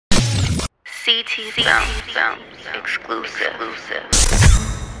ctfilmsproductions exclusive.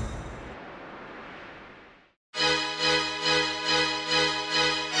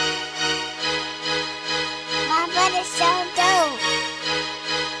 My brother's so dope.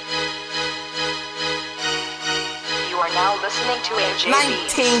 You are now listening to AJB.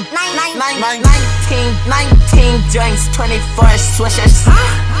 19 joints, 24 swishers,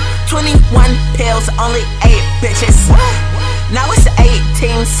 21 pills, only 8 bitches. Now it's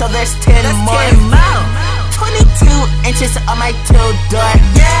 18, so there's 10 more. 22 inches on my two-door.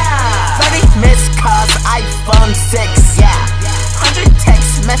 30 missed calls, iPhone 6. 100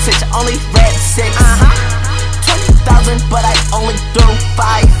 text message, only read 6. 20,000, but I only threw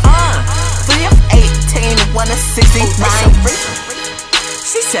 5. 3 of 18, 1 of 69.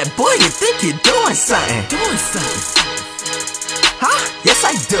 She said, boy, you think you're doing something. Huh? Yes,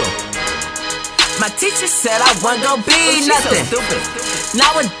 I do. My teacher said I wasn't gon' be nothing.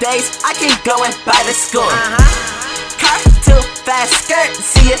 Nowadays, I can go and buy the school. Car too fast, skirt,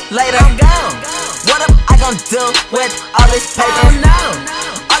 see you later. What am I gon' do with all this paper?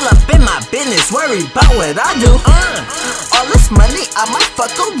 All up in my business, worry about what I do. All this money, I might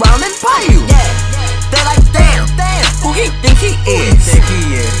fuck around and buy you. They're like, damn, who he think he is?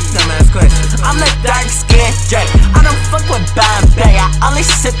 Dumbass question. I'm the dark-skinned Drake. I don't fuck with Bombay. I only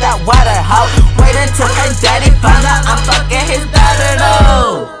sip that water, hoe. Wait until her daddy find out I'm fucking his daughter,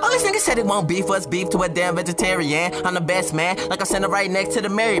 though. All these niggas said it won't beef us, beef to a damn vegetarian. I'm the best man, like I'm sitting right next to the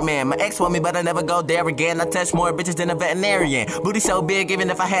married man. My ex want me, but I never go there again. I touch more bitches than a veterinarian. Booty so big, even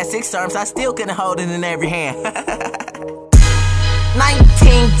if I had 6 arms, I still couldn't hold it in every hand.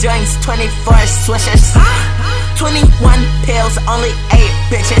 19 joints, 24 swishers, 21 pills, only 8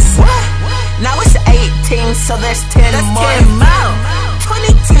 bitches. Now it's 18, so there's 10 more.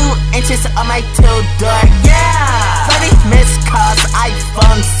 22 inches on my two-door. 30 missed calls,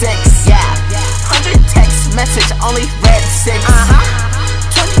 iPhone 6. 100 text message, only read 6.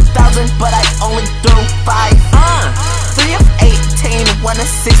 20,000, but I only threw 5. 3 of 18, 1 of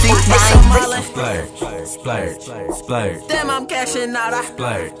 69. Splurge. Damn, I'm cashing out.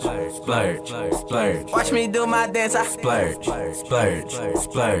 Splurge. Watch me do my dance. Splurge.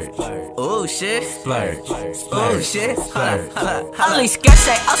 Ooh, shit. Ooh, shit. All these skirts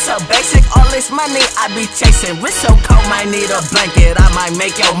say I'm so basic. All this money I be chasing. Wrist so cold, might need a blanket. I might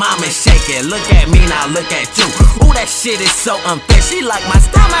make your mama shake it. Look at me, now look at you. Ooh, that shit is so unfair. She like my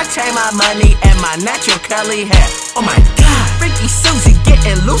style, my chain, my money, and my natural curly hair. Oh my God, Freaky Susie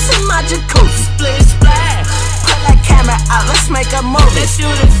getting loose in my jacuzzi. Splash. Put that camera out, let's make a movie. Let's shoot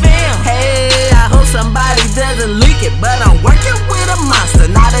a film. Hey, I hope somebody doesn't leak it, but I'm working with a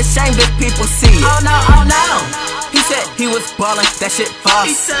monster. Not ashamed if people see it. Oh no. He said he was ballin', that shit false.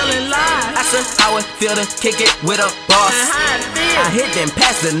 He selling lies. Asked her how it feel to kick it with a boss. I hit then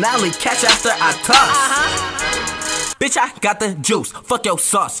pass the nollie, catch after I toss. Bitch, I got the juice, fuck your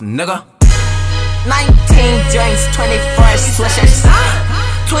sauce, nigga. 19 joints, 24 swishers,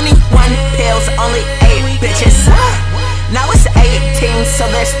 21 pills, only 8 bitches. Now it's 18, so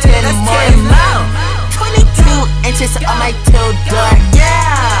there's 10 more. 22 inches on my two-door.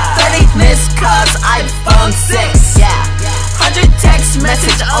 30 missed calls, iPhone 6. 100 text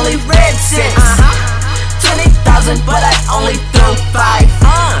message, only read 6. 20,000, but I only threw 5.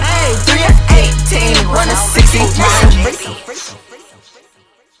 3 of 18, 1 of 69.